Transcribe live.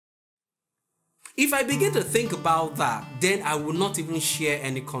If I begin to think about that, then I will not even share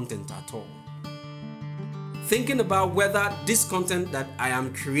any content at all. Thinking about whether this content that I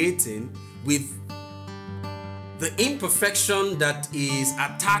am creating, with the imperfection that is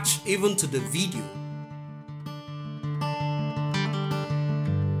attached even to the video,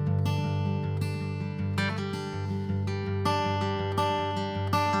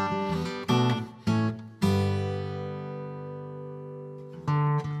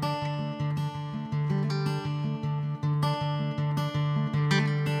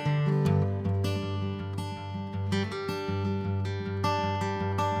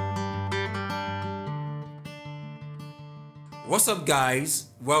 What's up, guys?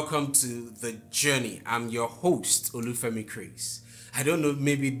 Welcome to The Journey. I'm your host, Olufemi. I don't know,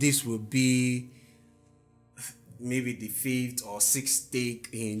 maybe this will be the fifth or sixth take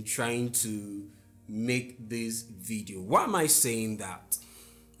in trying to make this video. Why am I saying that?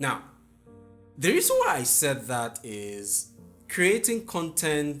 Now, the reason why I said that is creating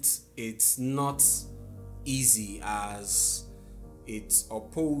content, it's not easy as it's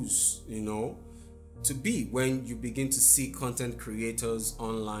opposed, to be when you begin to see content creators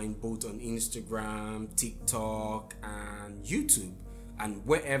online, both on Instagram, TikTok, and YouTube, and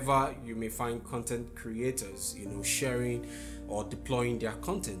wherever you may find content creators, sharing or deploying their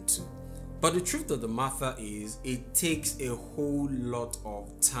content to. But the truth of the matter is, it takes a whole lot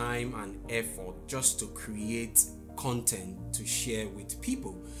of time and effort just to create content to share with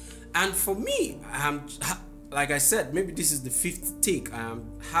people. And for me, like I said, maybe this is the fifth take I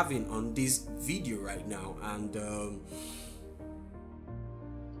am having on this video right now, and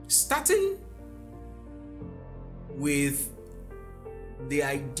starting with the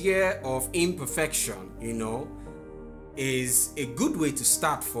idea of imperfection, is a good way to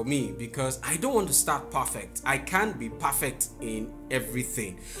start for me, because I don't want to start perfect. I can't be perfect in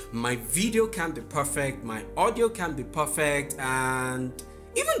everything. My video can't be perfect, my audio can't be perfect, and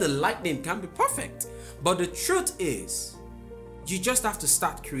even the lighting can be perfect. But the truth is, you just have to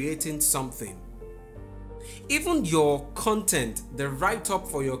start creating something. Even your content, the write-up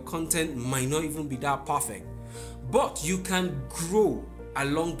for your content might not even be that perfect, but you can grow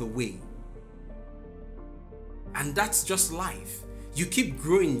along the way. And that's just life. You keep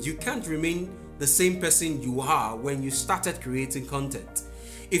growing. You can't remain the same person you are when you started creating content.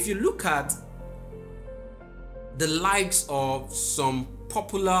 If you look at the likes of some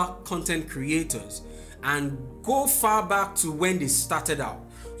popular content creators and go far back to when they started out,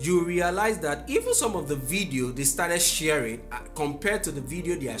 you realize that even some of the video they started sharing compared to the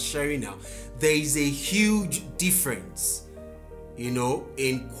video they are sharing now, there is a huge difference,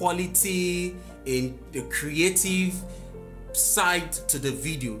 in quality, in the creative side to the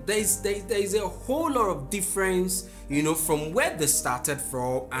video. There is a whole lot of difference, from where they started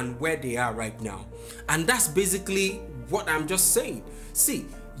from and where they are right now. And that's basically what I'm just saying. See,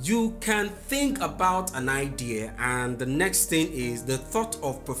 you can think about an idea, and the next thing is the thought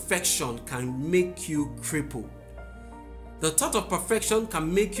of perfection can make you crippled. The thought of perfection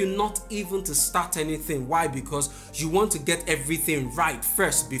can make you not even to start anything. Why? Because you want to get everything right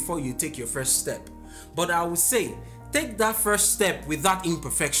first before you take your first step. But I would say, take that first step with that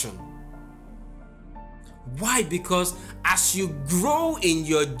imperfection. Why? Because as you grow in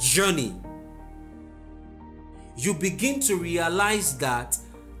your journey, you begin to realize that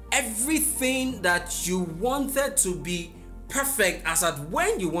everything that you wanted to be perfect as at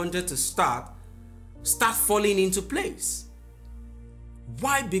when you wanted to start falling into place.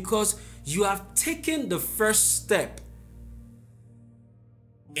 Why? Because you have taken the first step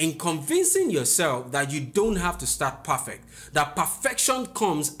in convincing yourself that you don't have to start perfect, that perfection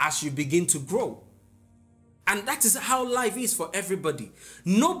comes as you begin to grow. And that is how life is for everybody.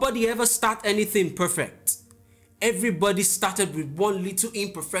 Nobody ever starts anything perfect. Everybody started with one little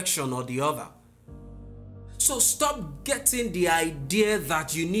imperfection or the other. So stop getting the idea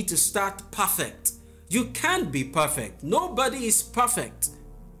that you need to start perfect. You can't be perfect. Nobody is perfect.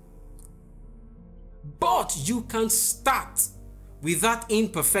 But you can start with that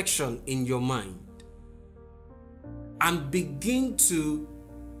imperfection in your mind and begin to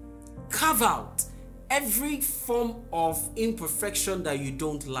carve out every form of imperfection that you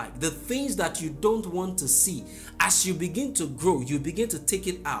don't like, the things that you don't want to see. As you begin to grow, you begin to take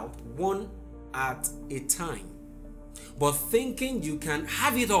it out one at a time. But thinking you can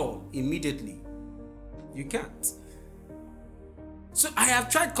have it all immediately, you can't. So I have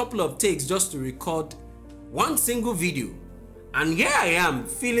tried a couple of takes just to record one single video, and here I am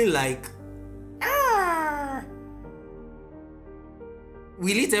feeling like,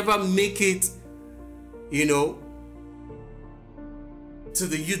 will it ever make it, to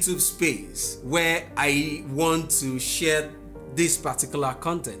the YouTube space where I want to share this particular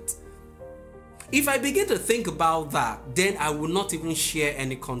content. If I begin to think about that, then I will not even share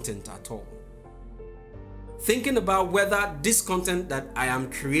any content at all. Thinking about whether this content that I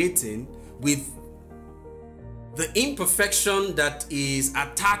am creating, with the imperfection that is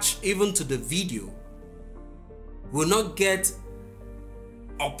attached even to the video, will not get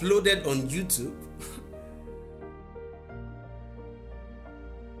uploaded on YouTube.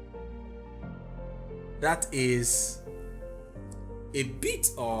 That is a bit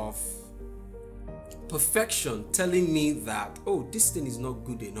of perfection telling me that, oh, this thing is not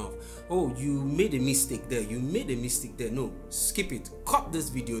good enough. Oh, you made a mistake there. You made a mistake there. No, skip it. Cut this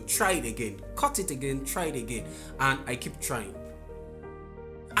video. Try it again. Cut it again. Try it again. And I keep trying.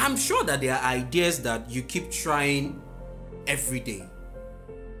 I'm sure that there are ideas that you keep trying every day.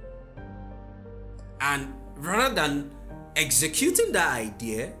 And rather than executing that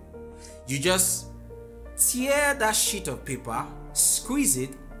idea, you just tear that sheet of paper, squeeze it,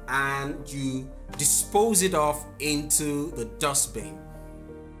 and you dispose it off into the dustbin.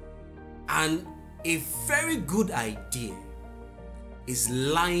 And a very good idea is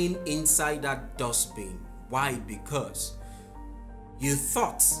lying inside that dustbin. Why? Because you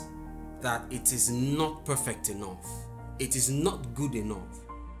thought that it is not perfect enough. It is not good enough.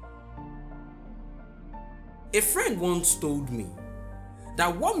 A friend once told me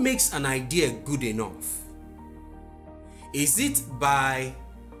that what makes an idea good enough, is it by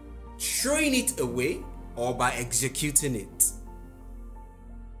throwing it away or by executing it?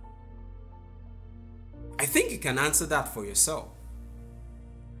 I think you can answer that for yourself.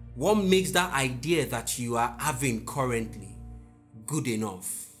 What makes that idea that you are having currently good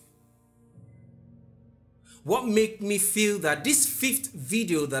enough? What makes me feel that this 5th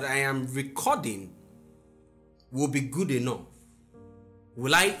video that I am recording will be good enough?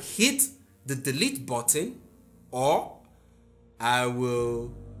 Will I hit the delete button, or I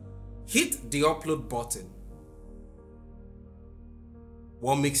will hit the upload button?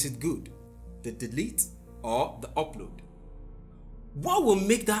 What makes it good? The delete or the upload? What will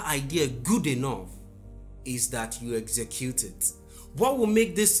make that idea good enough is that you execute it. What will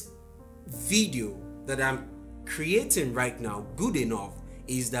make this video that I'm creating right now good enough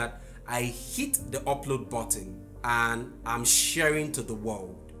is that I hit the upload button and I'm sharing to the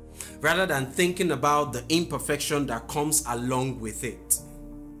world, rather than thinking about the imperfection that comes along with it.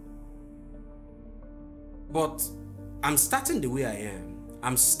 But I'm starting the way I am.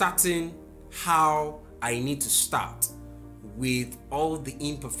 I'm starting how I need to start, with all the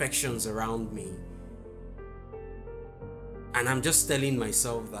imperfections around me. And I'm just telling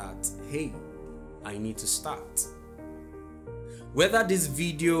myself that, hey, I need to start. Whether this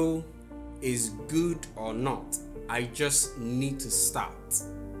video is good or not, I just need to start.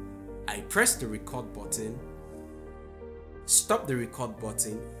 I press the record button, stop the record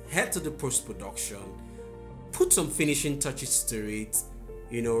button, head to the post-production, put some finishing touches to it,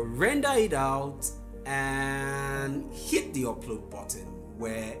 render it out, and hit the upload button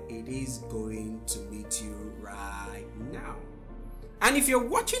where it is going to meet you right now. And if you're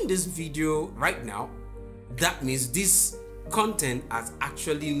watching this video right now, that means this content has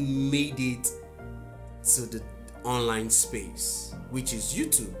actually made it to the online space, which is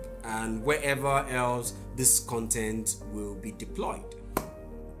YouTube and wherever else this content will be deployed.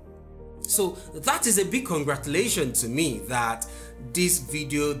 So that is a big congratulation to me that this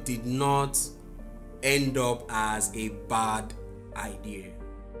video did not end up as a bad idea,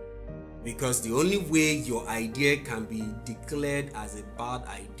 because the only way your idea can be declared as a bad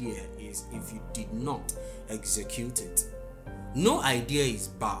idea is if you did not execute it. No idea is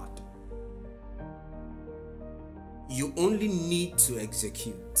bad. You only need to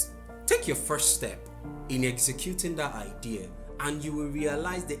execute. Take your first step in executing that idea, and you will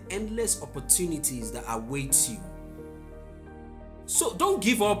realize the endless opportunities that await you. So don't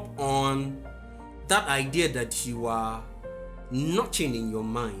give up on that idea that you are nurturing in your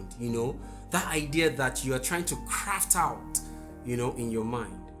mind, that idea that you are trying to craft out, in your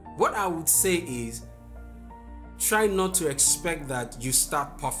mind. What I would say is, try not to expect that you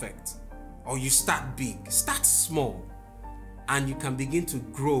start perfect or you start big. Start small, and you can begin to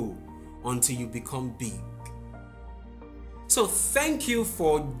grow until you become big. So thank you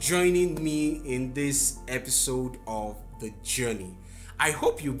for joining me in this episode of The Journey. I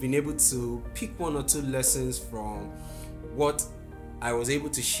hope you've been able to pick 1 or 2 lessons from what I was able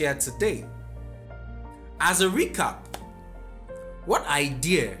to share today. As a recap, what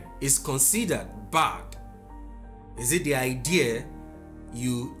idea is considered bad? Is it the idea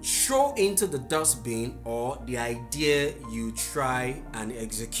you throw into the dustbin or the idea you try and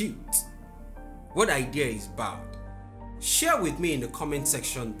execute? What idea is bad? Share with me in the comment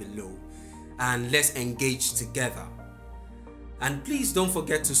section below and let's engage together. And please don't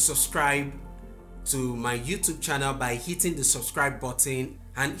forget to subscribe to my YouTube channel by hitting the subscribe button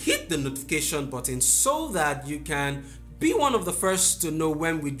and hit the notification button so that you can be one of the first to know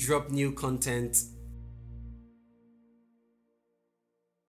when we drop new content